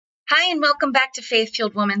Hi, and welcome back to Faith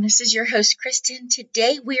Fueled Woman. This is your host, Kristen.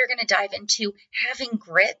 Today, we are going to dive into having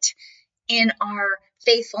grit in our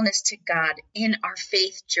faithfulness to God, in our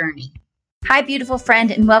faith journey. Hi, beautiful friend,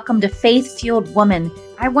 and welcome to Faith Fueled Woman.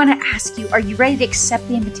 I want to ask you, are you ready to accept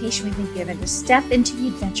the invitation we've been given to step into the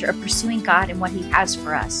adventure of pursuing God and what He has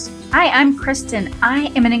for us? Hi, I'm Kristen.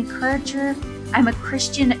 I am an encourager. I'm a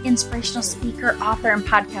Christian inspirational speaker, author, and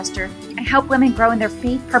podcaster. I help women grow in their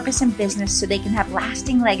faith, purpose, and business so they can have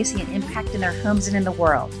lasting legacy and impact in their homes and in the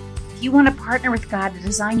world. If you want to partner with God to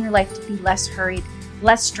design your life to be less hurried,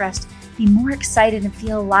 less stressed, be more excited, and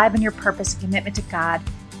feel alive in your purpose and commitment to God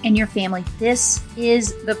and your family, this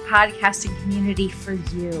is the podcasting community for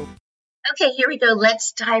you. Okay, here we go.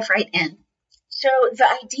 Let's dive right in. So the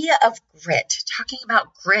idea of grit, talking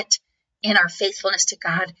about grit in our faithfulness to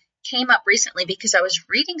God, came up recently because I was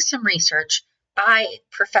reading some research by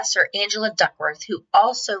Professor Angela Duckworth, who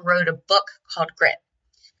also wrote a book called Grit.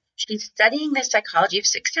 She's studying the psychology of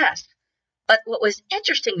success. But what was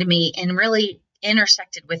interesting to me and really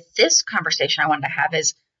intersected with this conversation I wanted to have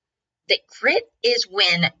is that grit is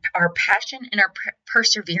when our passion and our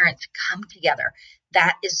perseverance come together.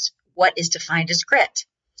 That is what is defined as grit.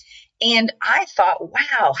 And I thought,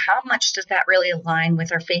 wow, how much does that really align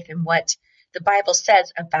with our faith and what the Bible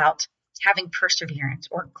says about having perseverance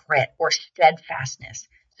or grit or steadfastness?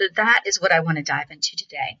 So that is what I want to dive into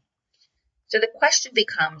today. So the question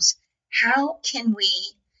becomes, how can we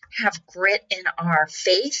have grit in our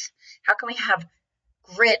faith? How can we have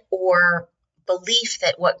grit or belief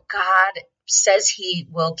that what God says He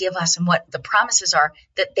will give us and what the promises are,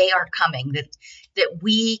 that they are coming, that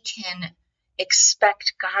we can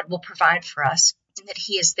expect God will provide for us and that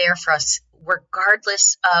He is there for us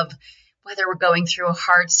regardless of whether we're going through a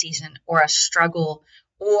hard season or a struggle,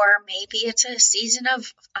 or maybe it's a season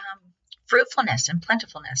of fruitfulness and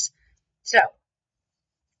plentifulness. So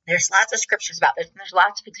there's lots of scriptures about this, and there's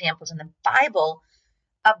lots of examples in the Bible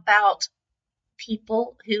about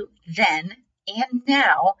people who then and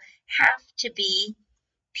now have to be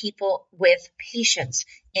people with patience,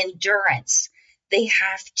 endurance. They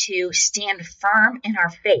have to stand firm in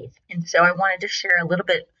our faith. And so I wanted to share a little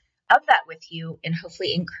bit of that with you and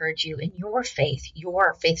hopefully encourage you in your faith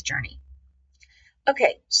journey.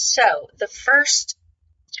 Okay, so the first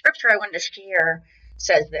scripture I wanted to share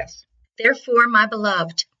says this: "Therefore, my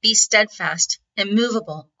beloved, be steadfast,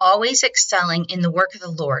 immovable, always excelling in the work of the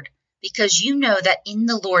Lord, because you know that in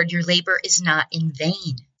the Lord your labor is not in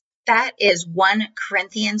vain." That is 1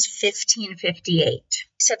 Corinthians 15:58.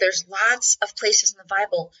 So there's lots of places in the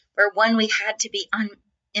Bible where we had to be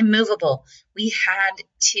immovable. We had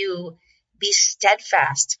to be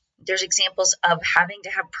steadfast. There's examples of having to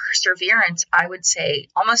have perseverance, I would say,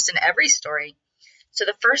 almost in every story. So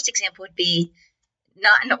the first example would be,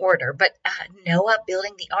 not in order, but Noah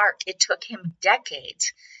building the ark. It took him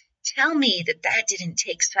decades. Tell me that didn't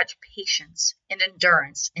take such patience and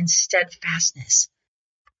endurance and steadfastness.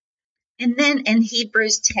 And then in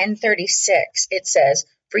Hebrews 10:36, it says,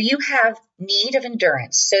 "For you have need of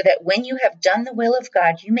endurance, so that when you have done the will of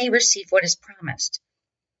God, you may receive what is promised."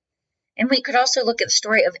 And we could also look at the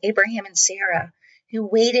story of Abraham and Sarah, who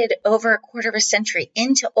waited over a quarter of a century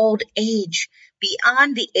into old age,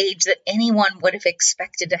 beyond the age that anyone would have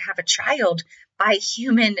expected to have a child by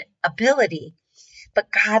human ability.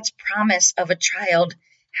 But God's promise of a child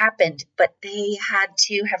happened, but they had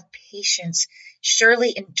to have patience,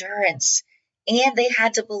 surely endurance, and they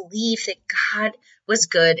had to believe that God was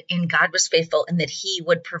good and God was faithful and that He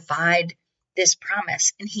would provide this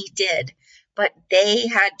promise, and He did. But they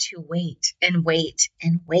had to wait and wait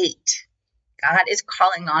and wait. God is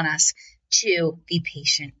calling on us to be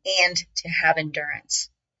patient and to have endurance.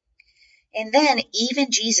 And then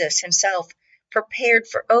even Jesus Himself prepared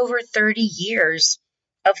for over 30 years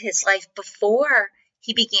of His life before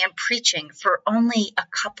He began preaching for only a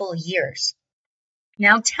couple years.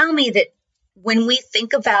 Now tell me that when we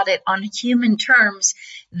think about it on human terms,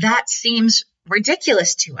 that seems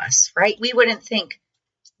ridiculous to us, right? We wouldn't think,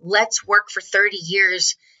 let's work for 30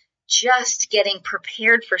 years just getting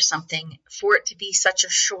prepared for something for it to be such a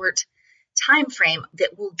short time frame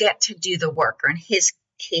that we'll get to do the work, or in His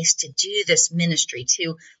case, to do this ministry,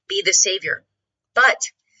 to be the Savior.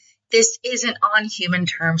 But this isn't on human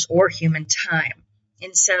terms or human time.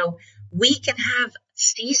 And so we can have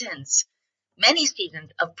seasons, many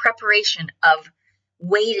seasons of preparation, of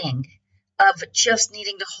waiting, of just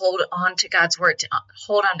needing to hold on to God's word, to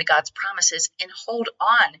hold on to God's promises, and hold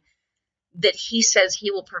on that He says He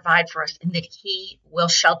will provide for us and that He will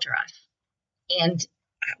shelter us. And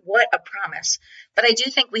what a promise. But I do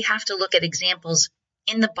think we have to look at examples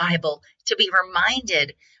in the Bible to be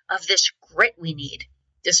reminded of this grit we need.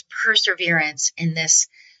 this perseverance and this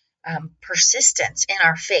persistence in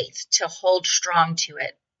our faith, to hold strong to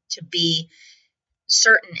it, to be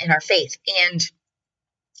certain in our faith. And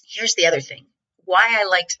here's the other thing. Why I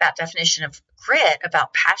liked that definition of grit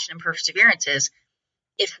about passion and perseverance is,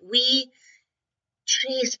 if we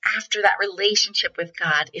chase after that relationship with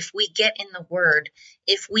God, if we get in the Word,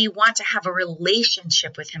 if we want to have a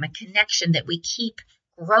relationship with Him, a connection that we keep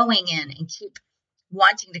growing in and keep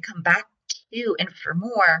wanting to come back to and for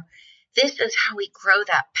more, this is how we grow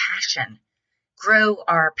that passion, grow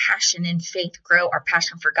our passion in faith, grow our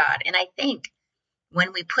passion for God. And I think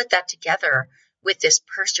when we put that together with this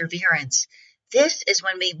perseverance, this is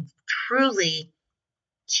when we truly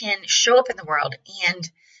can show up in the world and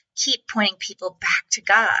keep pointing people back to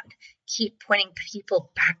God, keep pointing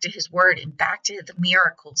people back to His Word and back to the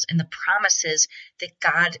miracles and the promises that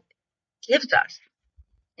God gives us.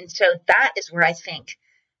 And so that is where I think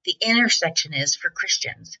the intersection is for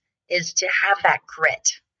Christians, is to have that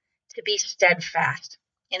grit, to be steadfast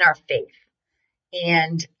in our faith.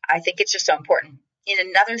 And I think it's just so important. In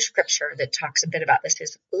another scripture that talks a bit about this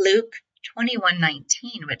is Luke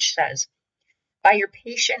 21:19, which says, "By your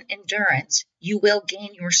patient endurance, you will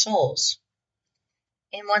gain your souls."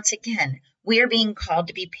 And once again, we are being called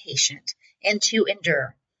to be patient and to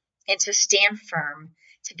endure and to stand firm,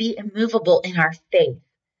 to be immovable in our faith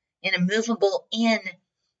and immovable in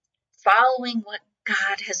following what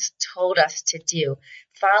God has told us to do,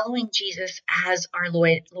 following Jesus as our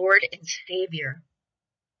Lord and Savior.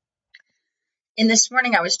 And this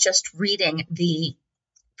morning I was just reading the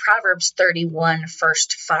Proverbs 31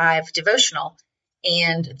 first 5 devotional,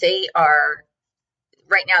 and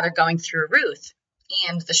right now they're going through Ruth.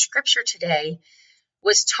 And the scripture today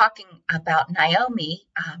was talking about Naomi,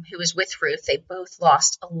 who was with Ruth. They both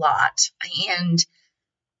lost a lot. And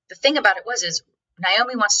the thing about it is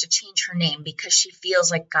Naomi wants to change her name because she feels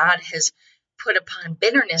like God has put upon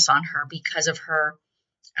bitterness on her because of her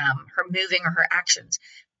moving or her actions.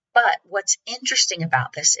 But what's interesting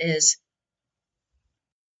about this is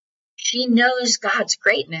she knows God's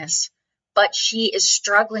greatness, but she is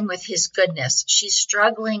struggling with His goodness. She's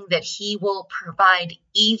struggling that He will provide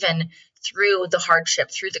even through the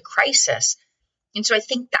hardship, through the crisis. And so I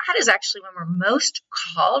think that is actually when we're most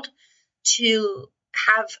called to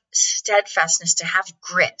have steadfastness, to have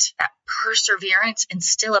grit, that perseverance, and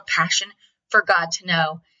still a passion for God, to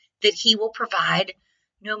know that He will provide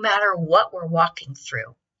no matter what we're walking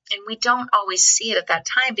through. And we don't always see it at that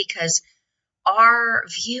time because our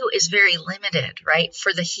view is very limited, right?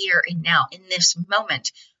 For the here and now, in this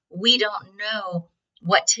moment, we don't know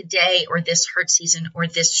what today or this hard season or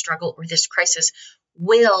this struggle or this crisis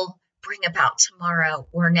will bring about tomorrow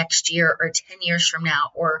or next year or 10 years from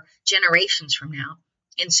now or generations from now.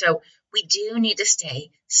 And so we do need to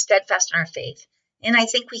stay steadfast in our faith. And I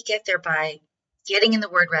think we get there by getting in the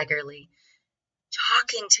Word regularly,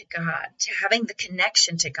 talking to God, to having the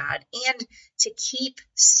connection to God, and to keep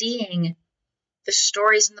seeing the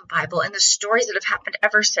stories in the Bible and the stories that have happened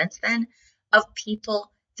ever since then of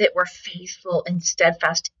people that were faithful and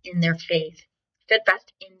steadfast in their faith,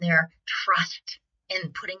 steadfast in their trust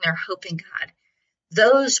and putting their hope in God.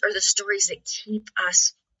 Those are the stories that keep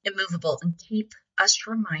us immovable and keep us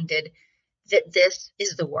reminded that this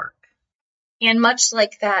is the work. And much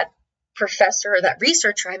like that professor or that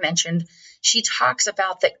researcher I mentioned, she talks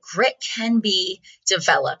about that grit can be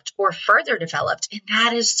developed or further developed. And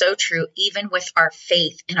that is so true, even with our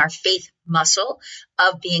faith and our faith muscle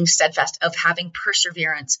of being steadfast, of having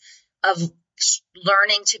perseverance, of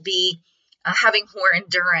learning to be, having more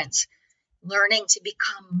endurance, learning to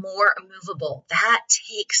become more immovable. That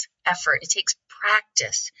takes effort. It takes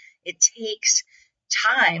practice. It takes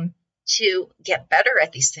time to get better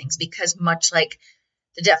at these things, because much like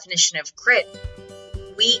the definition of grit,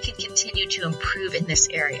 we can continue to improve in this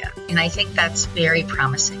area. And I think that's very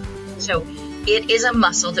promising. So it is a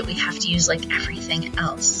muscle that we have to use like everything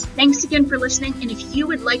else. Thanks again for listening. And if you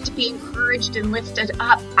would like to be encouraged and lifted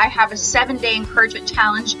up, I have a 7-day encouragement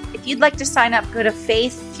challenge. If you'd like to sign up, go to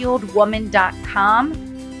faithfueledwoman.com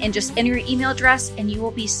and just enter your email address, and you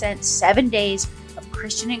will be sent 7 days of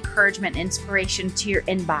Christian encouragement and inspiration to your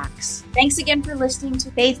inbox. Thanks again for listening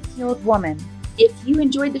to Faith Fueled Woman. If you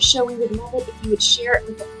enjoyed the show, we would love it if you would share it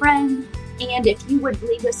with a friend, and if you would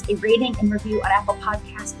leave us a rating and review on Apple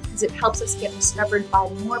Podcasts, because it helps us get discovered by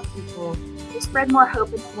more people to spread more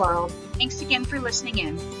hope in the world. Thanks again for listening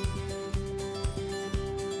in.